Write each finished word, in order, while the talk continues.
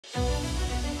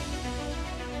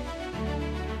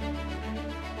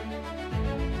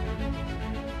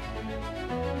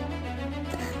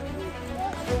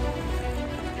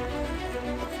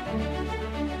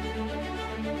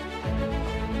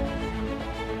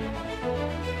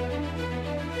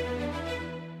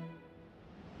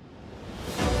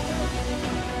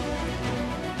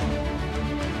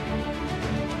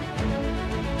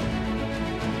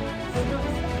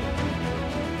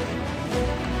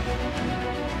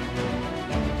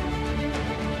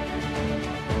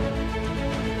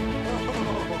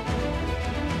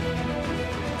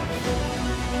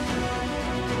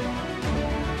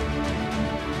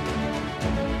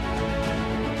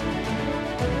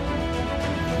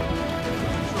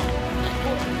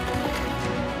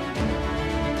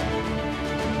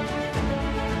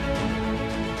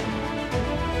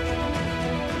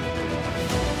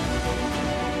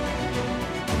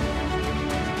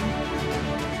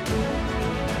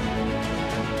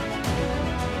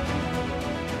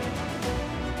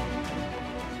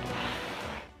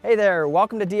Hey there,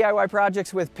 welcome to DIY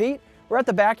Projects with Pete. We're at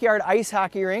the backyard ice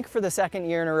hockey rink for the second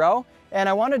year in a row, and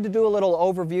I wanted to do a little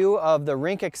overview of the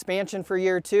rink expansion for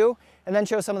year 2, and then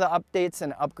show some of the updates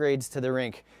and upgrades to the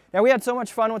rink. Now, we had so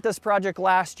much fun with this project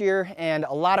last year, and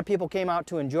a lot of people came out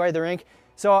to enjoy the rink,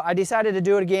 so I decided to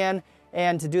do it again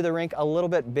and to do the rink a little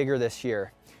bit bigger this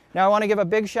year. Now, I want to give a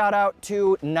big shout out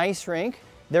to Nice Rink.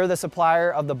 They're the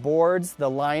supplier of the boards, the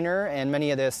liner, and many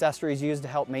of the accessories used to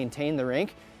help maintain the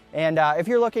rink. And if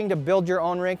you're looking to build your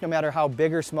own rink, no matter how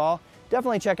big or small,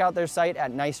 definitely check out their site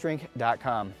at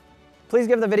nicerink.com. Please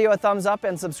give the video a thumbs up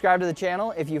and subscribe to the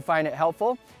channel if you find it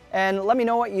helpful. And let me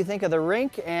know what you think of the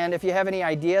rink, and if you have any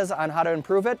ideas on how to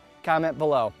improve it, comment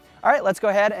below. All right, let's go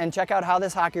ahead and check out how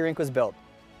this hockey rink was built.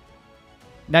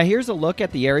 Now here's a look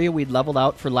at the area we'd leveled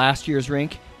out for last year's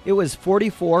rink. It was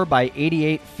 44 by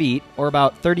 88 feet, or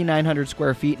about 3,900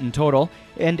 square feet in total.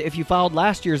 And if you followed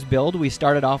last year's build, we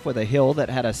started off with a hill that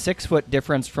had a 6-foot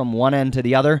difference from one end to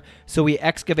the other, so we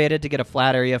excavated to get a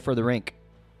flat area for the rink.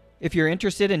 If you're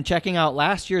interested in checking out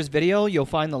last year's video, you'll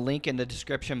find the link in the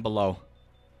description below.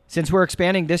 Since we're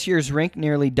expanding this year's rink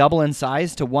nearly double in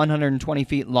size to 120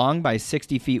 feet long by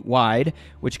 60 feet wide,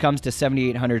 which comes to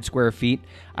 7,800 square feet,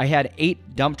 I had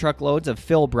 8 dump truck loads of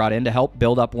fill brought in to help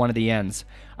build up one of the ends.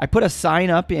 I put a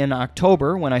sign up in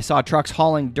October when I saw trucks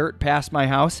hauling dirt past my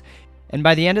house, and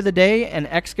by the end of the day, an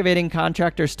excavating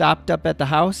contractor stopped up at the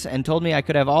house and told me I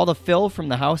could have all the fill from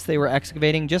the house they were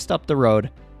excavating just up the road.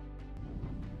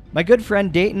 My good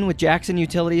friend Dayton with Jackson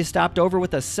Utilities stopped over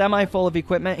with a semi full of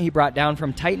equipment he brought down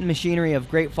from Titan Machinery of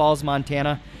Great Falls,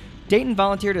 Montana. Dayton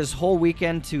volunteered his whole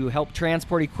weekend to help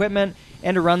transport equipment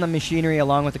and to run the machinery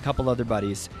along with a couple other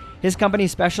buddies. His company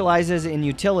specializes in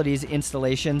utilities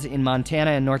installations in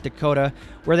Montana and North Dakota,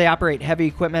 where they operate heavy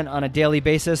equipment on a daily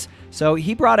basis, so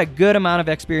he brought a good amount of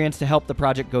experience to help the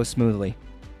project go smoothly.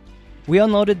 We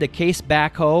unloaded the case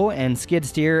backhoe and skid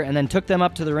steer and then took them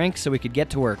up to the rink so we could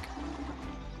get to work.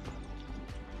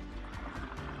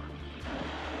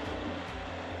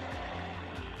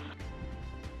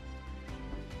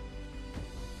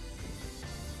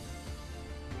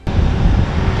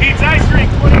 Pete's Ice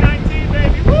Rink 2019,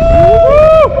 baby!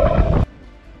 Woo!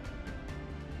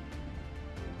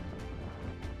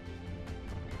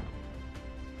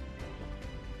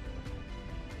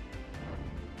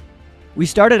 We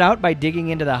started out by digging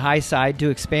into the high side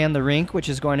to expand the rink, which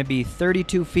is going to be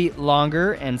 32 feet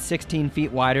longer and 16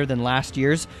 feet wider than last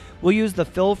year's. We'll use the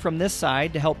fill from this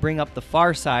side to help bring up the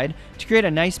far side to create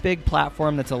a nice big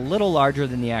platform that's a little larger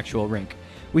than the actual rink.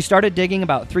 We started digging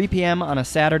about 3 p.m. on a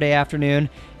Saturday afternoon.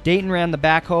 Dayton ran the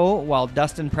backhoe while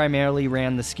Dustin primarily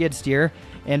ran the skid steer,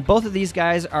 and both of these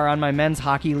guys are on my men's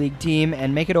hockey league team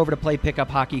and make it over to play pickup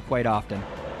hockey quite often.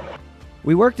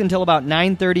 We worked until about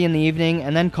 9:30 in the evening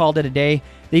and then called it a day.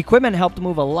 The equipment helped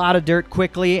move a lot of dirt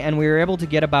quickly, and we were able to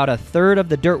get about a third of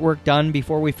the dirt work done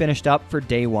before we finished up for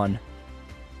day 1.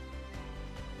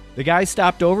 The guys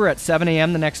stopped over at 7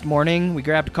 a.m. the next morning. We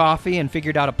grabbed coffee and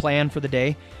figured out a plan for the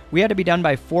day. We had to be done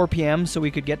by 4 p.m. so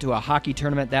we could get to a hockey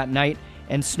tournament that night,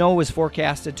 and snow was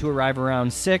forecasted to arrive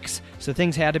around 6, so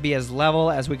things had to be as level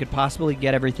as we could possibly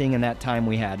get everything in that time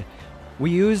we had. We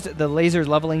used the laser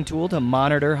leveling tool to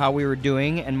monitor how we were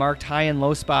doing and marked high and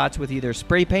low spots with either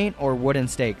spray paint or wooden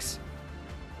stakes.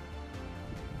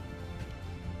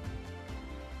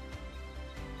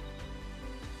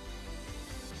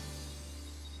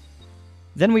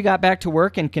 Then we got back to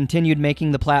work and continued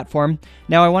making the platform.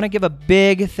 Now I want to give a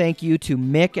big thank you to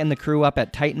Mick and the crew up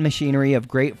at Titan Machinery of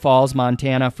Great Falls,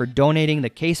 Montana for donating the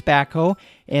case backhoe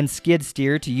and skid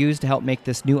steer to use to help make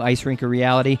this new ice rink a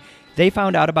reality. They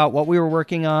found out about what we were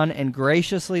working on and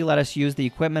graciously let us use the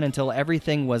equipment until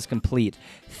everything was complete.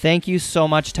 Thank you so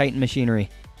much, Titan Machinery.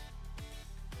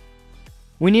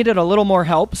 We needed a little more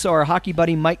help, so our hockey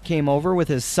buddy Mike came over with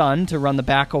his son to run the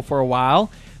backhoe for a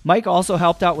while. Mike also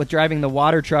helped out with driving the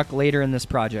water truck later in this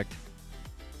project.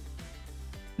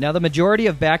 Now, the majority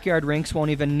of backyard rinks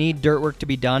won't even need dirt work to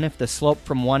be done if the slope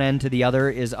from one end to the other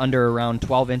is under around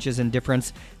 12 inches in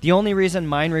difference. The only reason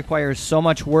mine requires so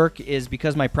much work is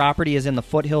because my property is in the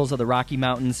foothills of the Rocky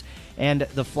Mountains, and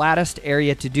the flattest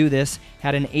area to do this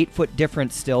had an 8-foot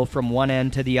difference still from one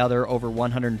end to the other over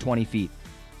 120 feet.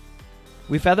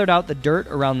 We feathered out the dirt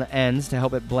around the ends to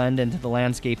help it blend into the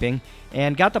landscaping,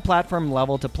 and got the platform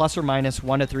level to plus or minus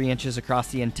 1 to 3 inches across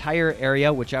the entire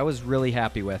area, which I was really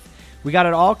happy with. We got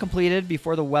it all completed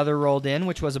before the weather rolled in,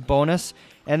 which was a bonus.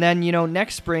 And then,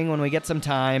 next spring when we get some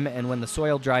time and when the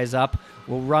soil dries up,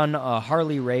 we'll run a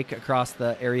Harley rake across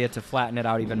the area to flatten it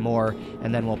out even more,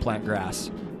 and then we'll plant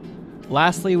grass.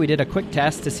 Lastly, we did a quick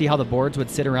test to see how the boards would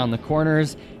sit around the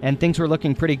corners, and things were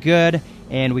looking pretty good,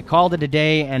 and we called it a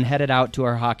day and headed out to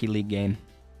our hockey league game.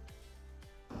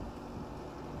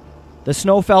 The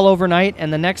snow fell overnight,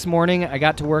 and the next morning I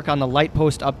got to work on the light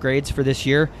post upgrades for this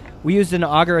year. We used an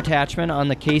auger attachment on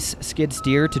the case skid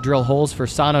steer to drill holes for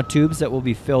sonotubes that will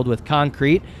be filled with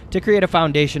concrete to create a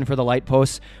foundation for the light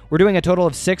posts. We're doing a total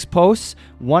of 6 posts,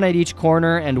 1 at each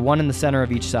corner and 1 in the center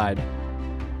of each side.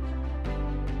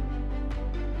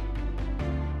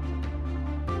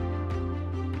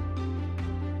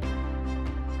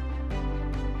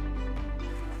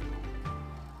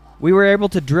 We were able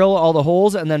to drill all the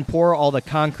holes and then pour all the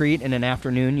concrete in an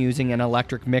afternoon using an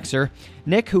electric mixer.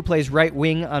 Nick, who plays right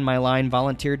wing on my line,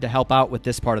 volunteered to help out with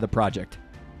this part of the project.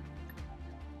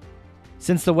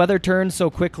 Since the weather turned so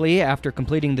quickly after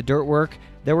completing the dirt work,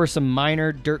 there were some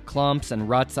minor dirt clumps and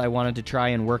ruts I wanted to try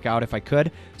and work out if I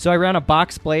could. So I ran a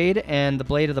box blade and the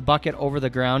blade of the bucket over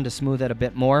the ground to smooth it a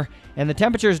bit more. And the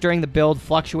temperatures during the build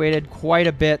fluctuated quite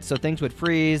a bit, so things would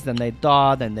freeze, then they'd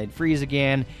thaw, then they'd freeze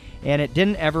again, and it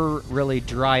didn't ever really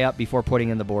dry up before putting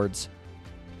in the boards.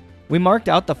 We marked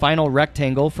out the final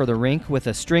rectangle for the rink with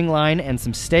a string line and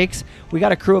some stakes. We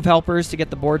got a crew of helpers to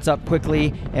get the boards up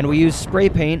quickly, and we used spray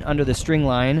paint under the string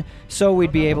line so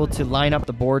we'd be able to line up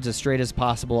the boards as straight as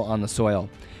possible on the soil.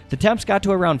 The temps got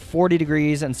to around 40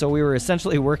 degrees, and so we were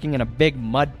essentially working in a big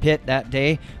mud pit that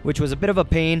day, which was a bit of a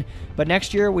pain, but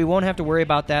next year we won't have to worry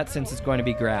about that since it's going to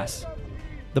be grass.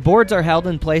 The boards are held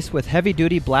in place with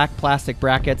heavy-duty black plastic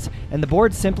brackets, and the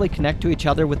boards simply connect to each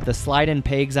other with the slide-in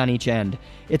pegs on each end.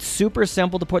 It's super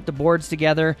simple to put the boards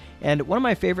together, and one of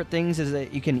my favorite things is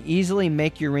that you can easily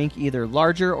make your rink either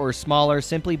larger or smaller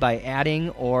simply by adding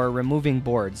or removing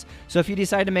boards. So if you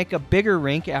decide to make a bigger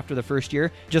rink after the first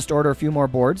year, just order a few more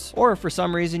boards, or if for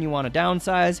some reason you want to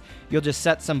downsize, you'll just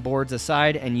set some boards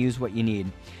aside and use what you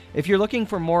need. If you're looking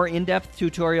for more in-depth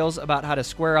tutorials about how to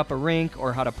square up a rink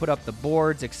or how to put up the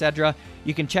boards, etc.,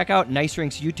 you can check out Nice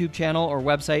Rink's YouTube channel or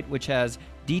website, which has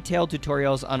detailed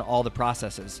tutorials on all the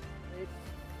processes.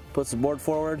 Put the board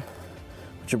forward,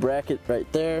 put your bracket right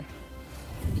there,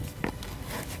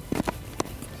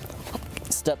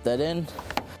 step that in.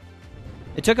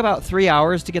 It took about 3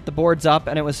 hours to get the boards up,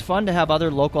 and it was fun to have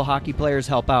other local hockey players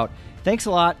help out. Thanks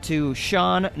a lot to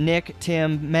Sean, Nick,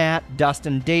 Tim, Matt,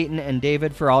 Dustin, Dayton, and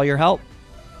David for all your help.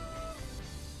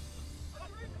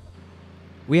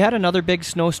 We had another big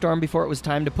snowstorm before it was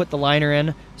time to put the liner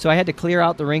in, so I had to clear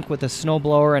out the rink with a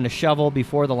snowblower and a shovel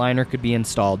before the liner could be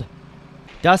installed.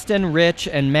 Dustin, Rich,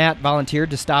 and Matt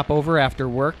volunteered to stop over after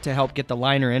work to help get the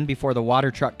liner in before the water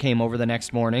truck came over the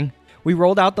next morning. We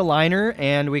rolled out the liner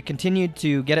and we continued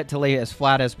to get it to lay as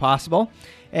flat as possible.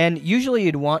 And usually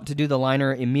you'd want to do the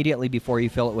liner immediately before you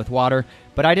fill it with water,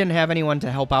 but I didn't have anyone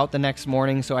to help out the next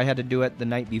morning, so I had to do it the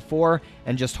night before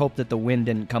and just hope that the wind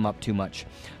didn't come up too much.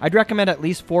 I'd recommend at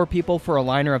least 4 people for a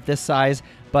liner of this size,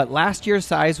 but last year's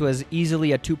size was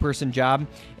easily a 2-person job,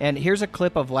 and here's a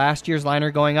clip of last year's liner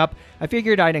going up. I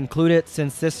figured I'd include it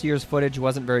since this year's footage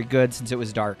wasn't very good since it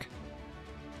was dark.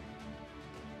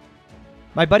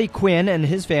 My buddy Quinn and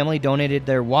his family donated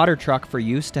their water truck for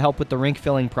use to help with the rink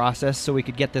filling process so we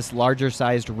could get this larger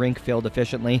sized rink filled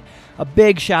efficiently. A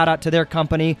big shout out to their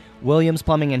company, Williams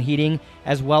Plumbing and Heating,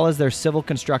 as well as their civil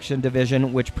construction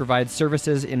division, which provides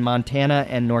services in Montana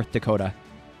and North Dakota.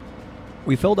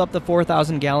 We filled up the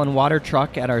 4,000-gallon water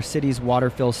truck at our city's water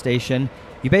fill station.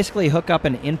 You basically hook up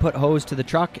an input hose to the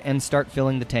truck and start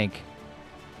filling the tank.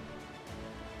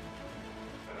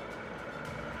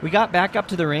 We got back up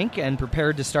to the rink and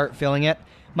prepared to start filling it.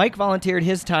 Mike volunteered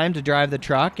his time to drive the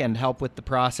truck and help with the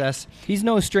process. He's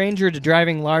no stranger to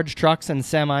driving large trucks and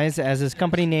semis, as his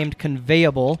company named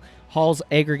Conveyable hauls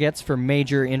aggregates for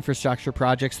major infrastructure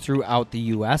projects throughout the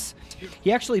U.S.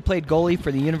 He actually played goalie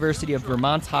for the University of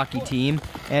Vermont's hockey team,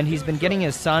 and he's been getting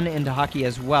his son into hockey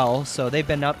as well, so they've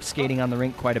been up skating on the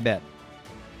rink quite a bit.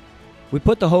 We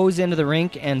put the hose into the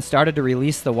rink and started to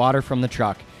release the water from the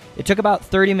truck. It took about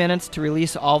 30 minutes to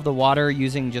release all of the water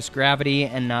using just gravity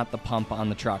and not the pump on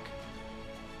the truck.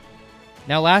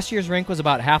 Now, last year's rink was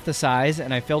about half the size,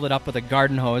 and I filled it up with a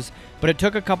garden hose, but it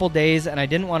took a couple days, and I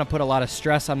didn't want to put a lot of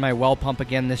stress on my well pump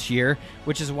again this year,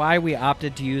 which is why we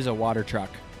opted to use a water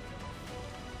truck.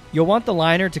 You'll want the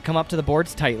liner to come up to the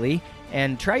boards tightly,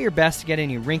 and try your best to get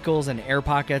any wrinkles and air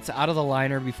pockets out of the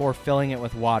liner before filling it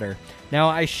with water. Now,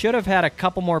 I should have had a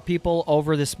couple more people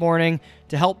over this morning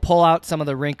to help pull out some of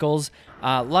the wrinkles.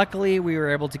 Luckily, we were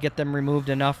able to get them removed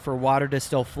enough for water to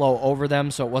still flow over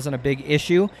them, so it wasn't a big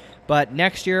issue. But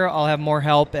next year, I'll have more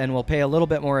help, and we'll pay a little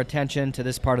bit more attention to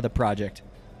this part of the project.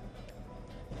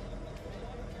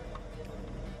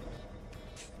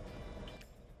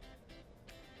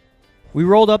 We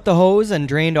rolled up the hose and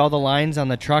drained all the lines on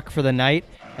the truck for the night,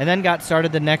 and then got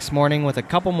started the next morning with a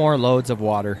couple more loads of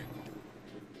water.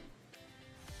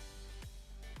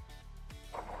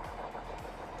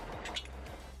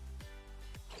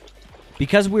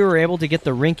 Because we were able to get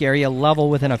the rink area level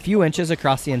within a few inches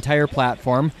across the entire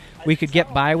platform, we could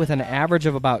get by with an average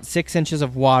of about 6 inches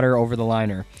of water over the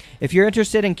liner. If you're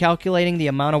interested in calculating the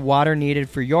amount of water needed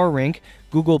for your rink,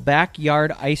 Google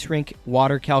Backyard Ice Rink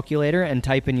Water Calculator and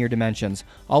type in your dimensions.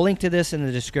 I'll link to this in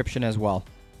the description as well.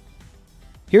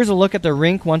 Here's a look at the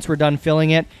rink once we're done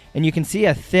filling it, and you can see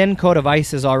a thin coat of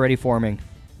ice is already forming.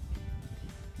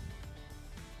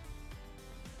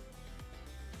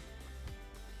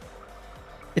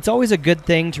 It's always a good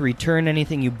thing to return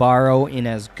anything you borrow in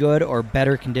as good or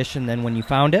better condition than when you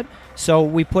found it, so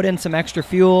we put in some extra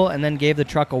fuel and then gave the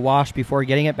truck a wash before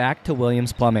getting it back to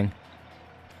Williams Plumbing.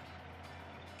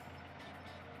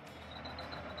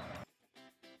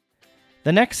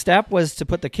 The next step was to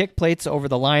put the kick plates over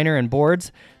the liner and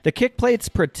boards. The kick plates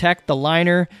protect the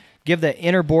liner, give the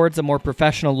inner boards a more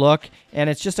professional look, and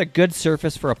it's just a good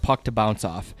surface for a puck to bounce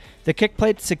off. The kick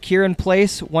plates secure in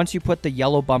place once you put the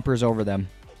yellow bumpers over them.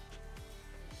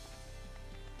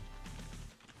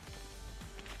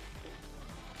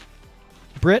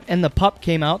 Britt and the pup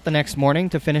came out the next morning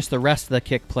to finish the rest of the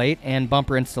kick plate and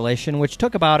bumper installation, which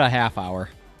took about a half hour.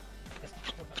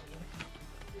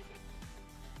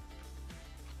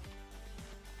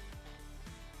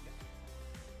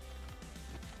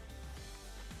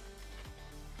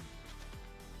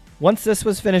 Once this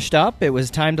was finished up, it was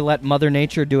time to let Mother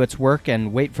Nature do its work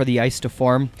and wait for the ice to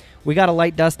form. We got a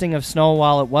light dusting of snow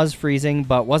while it was freezing,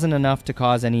 but wasn't enough to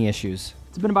cause any issues.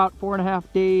 It's been about 4.5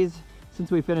 days since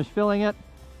we finished filling it,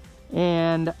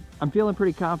 and I'm feeling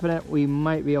pretty confident we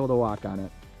might be able to walk on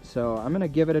it. So I'm gonna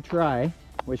give it a try.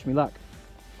 Wish me luck.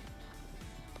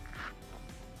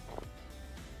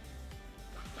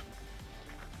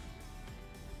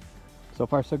 So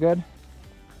far so good.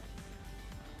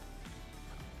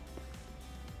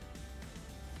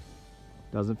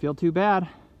 Doesn't feel too bad.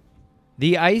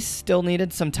 The ice still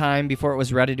needed some time before it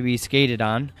was ready to be skated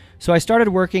on, so I started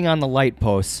working on the light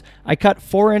posts. I cut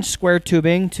 4-inch square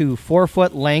tubing to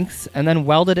 4-foot lengths and then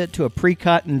welded it to a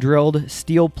pre-cut and drilled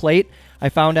steel plate I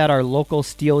found at our local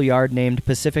steel yard named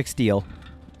Pacific Steel.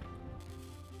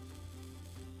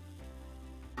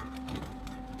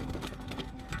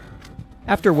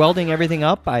 After welding everything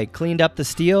up, I cleaned up the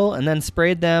steel and then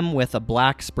sprayed them with a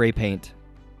black spray paint.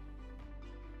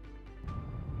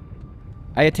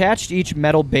 I attached each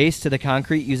metal base to the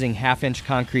concrete using 1/2-inch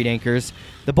concrete anchors.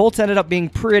 The bolts ended up being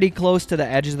pretty close to the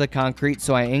edge of the concrete,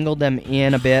 so I angled them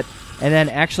in a bit and then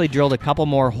actually drilled a couple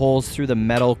more holes through the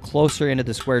metal closer into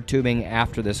the square tubing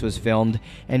after this was filmed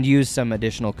and used some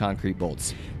additional concrete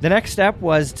bolts. The next step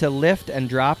was to lift and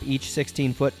drop each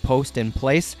 16-foot post in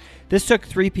place. This took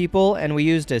 3 people, and we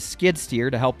used a skid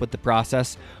steer to help with the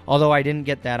process, although I didn't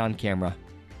get that on camera.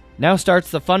 Now starts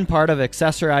the fun part of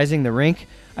accessorizing the rink.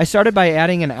 I started by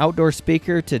adding an outdoor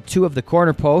speaker to 2 of the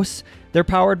corner posts. They're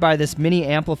powered by this mini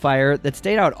amplifier that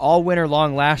stayed out all winter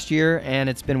long last year, and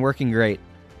it's been working great.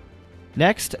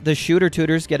 Next, the shooter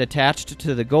tutors get attached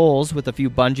to the goals with a few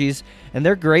bungees, and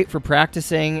they're great for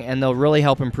practicing, and they'll really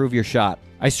help improve your shot.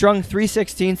 I strung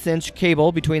 3/16-inch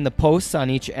cable between the posts on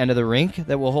each end of the rink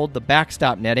that will hold the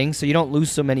backstop netting so you don't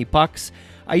lose so many pucks.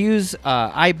 I use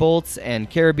eye bolts and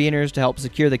carabiners to help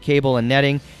secure the cable and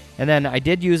netting, and then I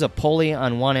did use a pulley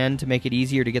on one end to make it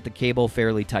easier to get the cable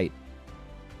fairly tight.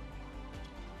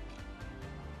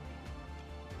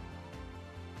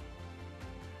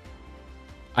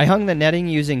 I hung the netting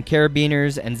using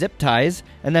carabiners and zip ties,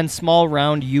 and then small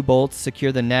round U-bolts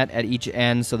secure the net at each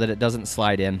end so that it doesn't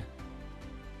slide in.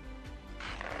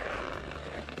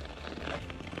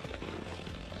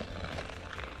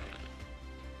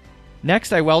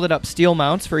 Next, I welded up steel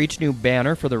mounts for each new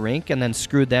banner for the rink and then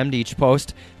screwed them to each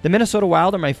post. The Minnesota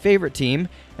Wild are my favorite team,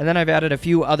 and then I've added a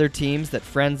few other teams that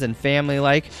friends and family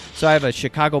like. So I have a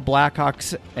Chicago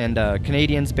Blackhawks and a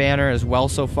Canadiens banner as well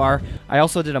so far. I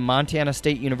also did a Montana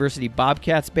State University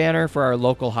Bobcats banner for our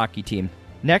local hockey team.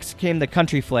 Next came the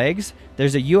country flags.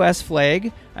 There's a U.S.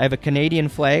 flag. I have a Canadian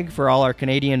flag for all our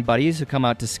Canadian buddies who come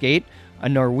out to skate, a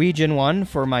Norwegian one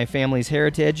for my family's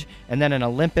heritage, and then an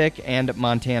Olympic and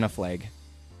Montana flag.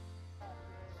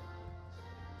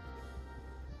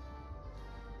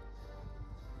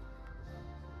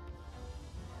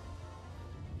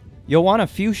 You'll want a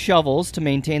few shovels to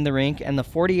maintain the rink, and the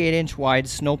 48-inch wide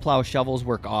snowplow shovels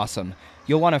work awesome.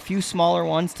 You'll want a few smaller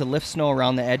ones to lift snow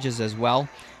around the edges as well.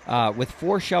 With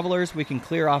 4 shovelers, we can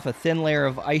clear off a thin layer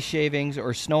of ice shavings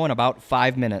or snow in about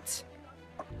 5 minutes.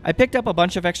 I picked up a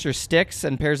bunch of extra sticks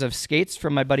and pairs of skates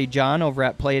from my buddy John over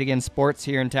at Play It Again Sports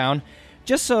here in town,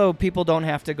 just so people don't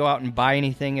have to go out and buy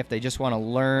anything if they just want to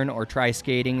learn or try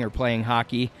skating or playing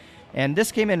hockey. And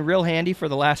this came in real handy for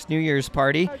the last New Year's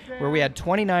party, where we had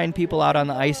 29 people out on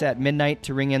the ice at midnight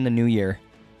to ring in the new year.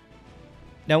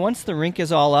 Now, once the rink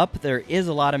is all up, there is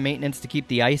a lot of maintenance to keep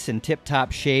the ice in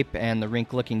tip-top shape and the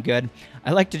rink looking good.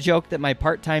 I like to joke that my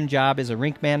part-time job is a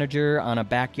rink manager on a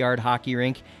backyard hockey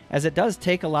rink, as it does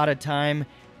take a lot of time,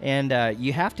 and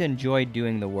you have to enjoy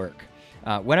doing the work.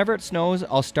 Whenever it snows,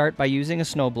 I'll start by using a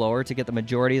snowblower to get the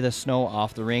majority of the snow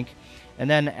off the rink. And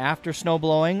then after snow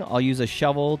blowing, I'll use a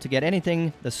shovel to get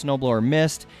anything the snowblower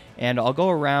missed, and I'll go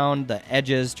around the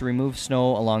edges to remove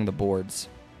snow along the boards.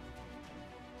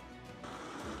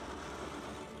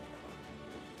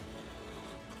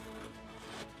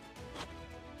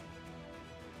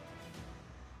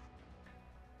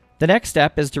 The next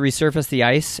step is to resurface the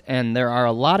ice, and there are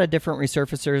a lot of different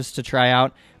resurfacers to try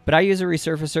out, but I use a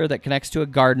resurfacer that connects to a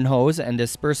garden hose and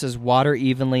disperses water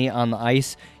evenly on the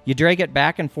ice. You drag it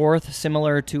back and forth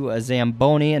similar to a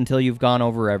Zamboni until you've gone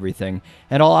over everything,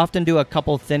 and I'll often do a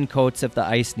couple thin coats if the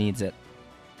ice needs it.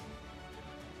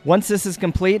 Once this is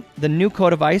complete, the new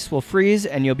coat of ice will freeze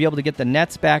and you'll be able to get the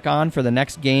nets back on for the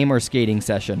next game or skating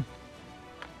session.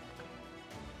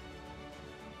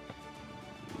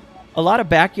 A lot of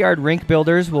backyard rink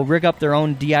builders will rig up their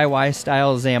own DIY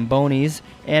style Zambonis,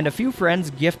 and a few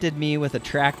friends gifted me with a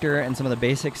tractor and some of the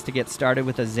basics to get started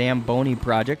with a Zamboni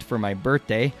project for my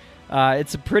birthday.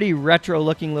 It's a pretty retro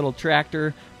looking little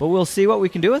tractor, but we'll see what we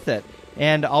can do with it.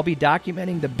 And I'll be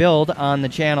documenting the build on the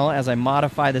channel as I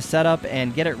modify the setup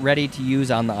and get it ready to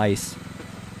use on the ice.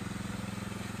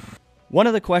 One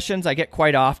of the questions I get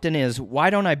quite often is, why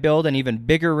don't I build an even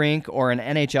bigger rink or an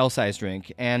NHL-sized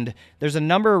rink? And there's a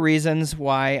number of reasons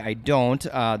why I don't.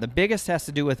 The biggest has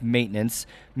to do with maintenance.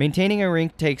 Maintaining a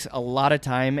rink takes a lot of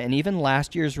time, and even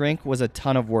last year's rink was a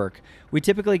ton of work. We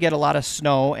typically get a lot of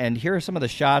snow, and here are some of the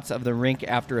shots of the rink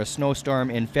after a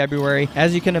snowstorm in February.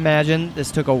 As you can imagine,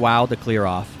 this took a while to clear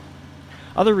off.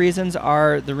 Other reasons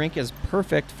are the rink is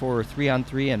perfect for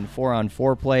 3-on-3 and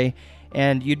 4-on-4 play,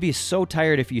 and you'd be so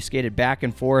tired if you skated back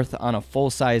and forth on a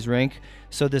full-size rink,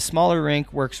 so this smaller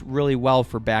rink works really well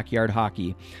for backyard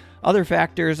hockey. Other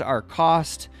factors are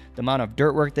cost, the amount of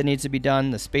dirt work that needs to be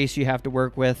done, the space you have to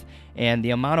work with, and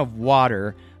the amount of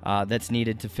water that's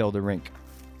needed to fill the rink.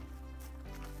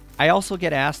 I also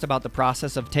get asked about the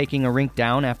process of taking a rink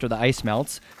down after the ice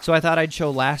melts, so I thought I'd show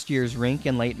last year's rink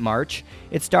in late March.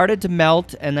 It started to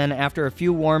melt, and then after a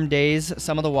few warm days,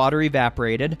 some of the water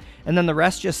evaporated, and then the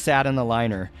rest just sat in the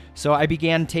liner. So I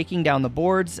began taking down the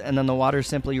boards, and then the water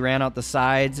simply ran out the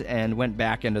sides and went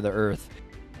back into the earth.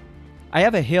 I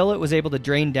have a hill it was able to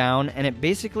drain down, and it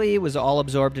basically was all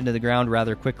absorbed into the ground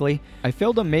rather quickly. I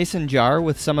filled a mason jar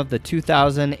with some of the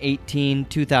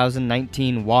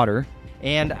 2018-2019 water,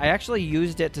 and I actually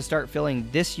used it to start filling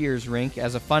this year's rink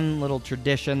as a fun little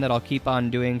tradition that I'll keep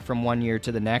on doing from one year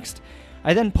to the next.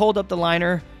 I then pulled up the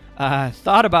liner,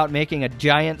 thought about making a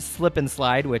giant slip and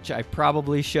slide, which I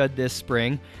probably should this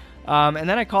spring, and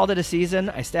then I called it a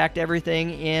season. I stacked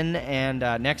everything in and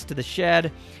next to the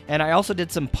shed, and I also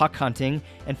did some puck hunting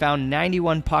and found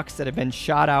 91 pucks that have been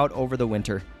shot out over the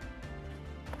winter.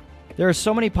 There are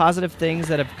so many positive things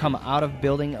that have come out of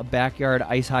building a backyard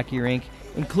ice hockey rink,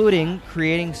 including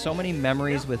creating so many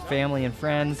memories with family and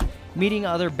friends, meeting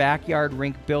other backyard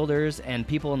rink builders and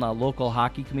people in the local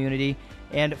hockey community,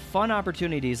 and fun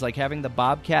opportunities like having the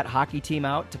Bobcat hockey team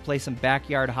out to play some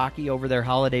backyard hockey over their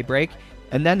holiday break,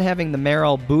 and then having the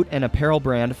Merrill boot and apparel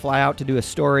brand fly out to do a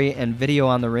story and video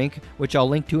on the rink, which I'll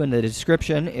link to in the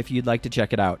description if you'd like to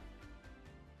check it out.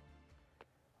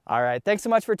 All right, thanks so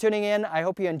much for tuning in. I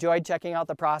hope you enjoyed checking out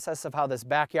the process of how this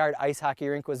backyard ice hockey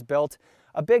rink was built.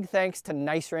 A big thanks to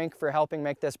Nice Rink for helping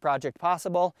make this project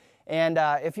possible. And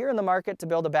if you're in the market to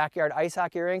build a backyard ice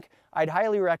hockey rink, I'd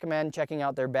highly recommend checking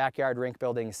out their backyard rink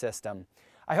building system.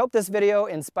 I hope this video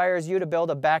inspires you to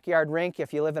build a backyard rink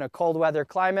if you live in a cold weather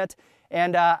climate.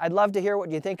 And I'd love to hear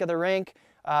what you think of the rink.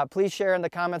 Please share in the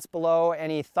comments below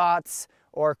any thoughts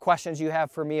or questions you have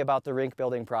for me about the rink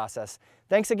building process.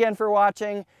 Thanks again for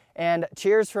watching, and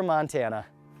cheers from Montana.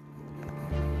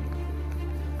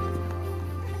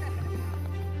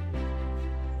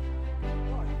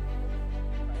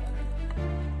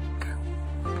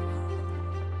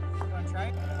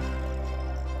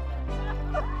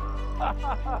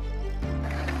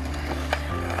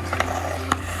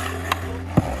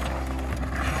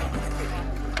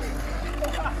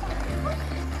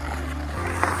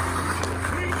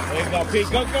 There you go, Pete.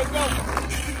 Go, go, go.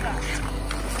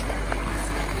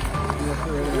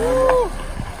 Woo!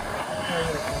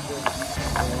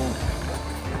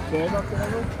 bag up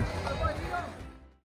there?